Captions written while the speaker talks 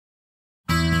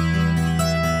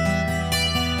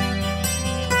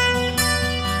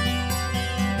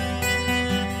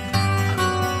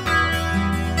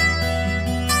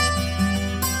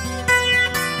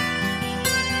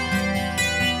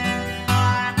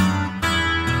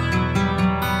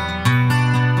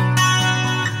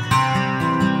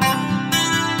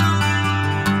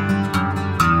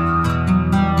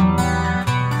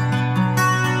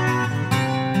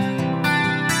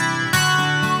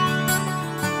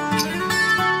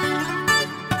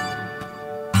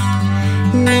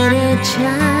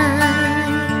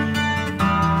child,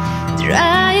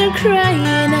 dry your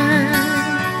crying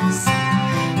eyes.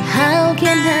 How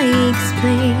can I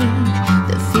explain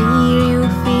the fear you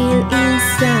feel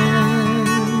inside?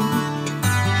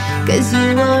 'Cause you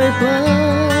were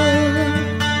born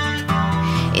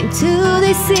into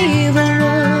this evil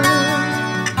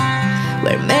world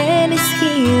where man is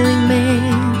killing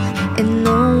man and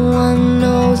no one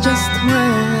knows just why.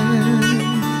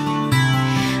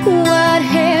 What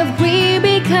have we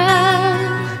become?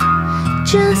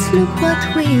 Just look what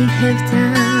we have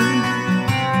done.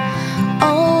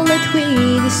 All that we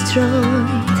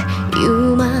destroyed, you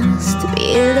must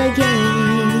build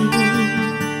again.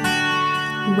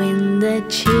 When the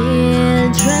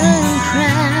children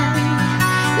cry,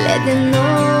 let them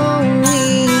know we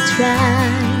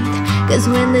tried. 'Cause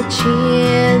when the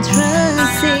children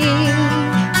sing,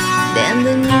 then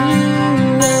the new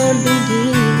world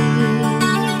begins.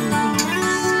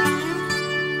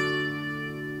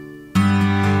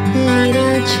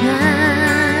 Little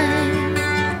child,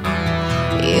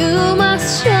 you must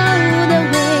show the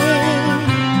way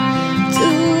to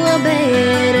a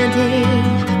better day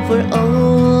for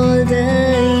all the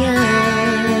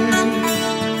young.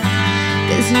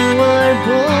 'Cause you were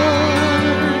born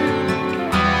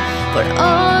for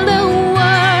all the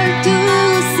world to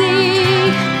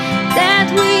see, that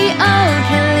we all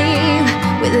can live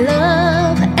with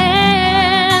love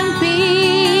and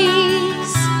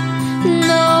peace.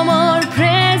 No more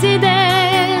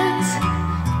presidents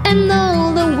and all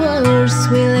the wars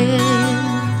we live.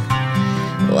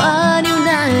 One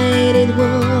united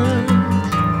world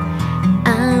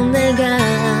under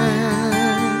God.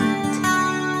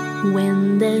 When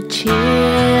the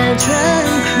children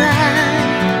cry,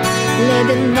 let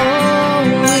them know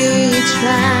we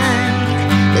tried.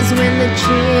 'Cause when the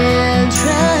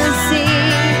children sing,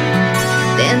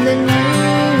 then the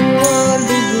new world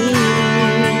begins.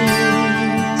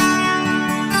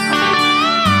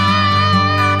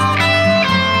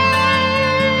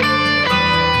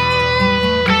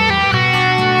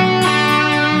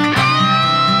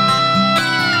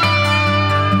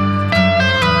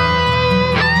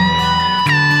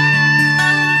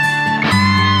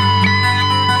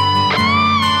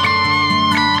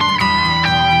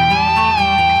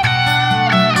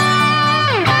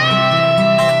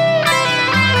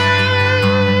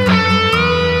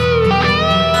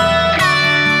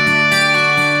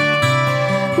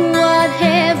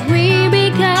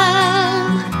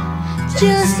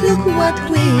 Just look what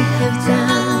we have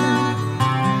done.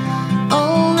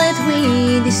 All that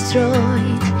we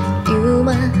destroyed, you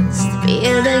must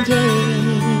build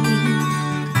again.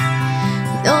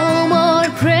 No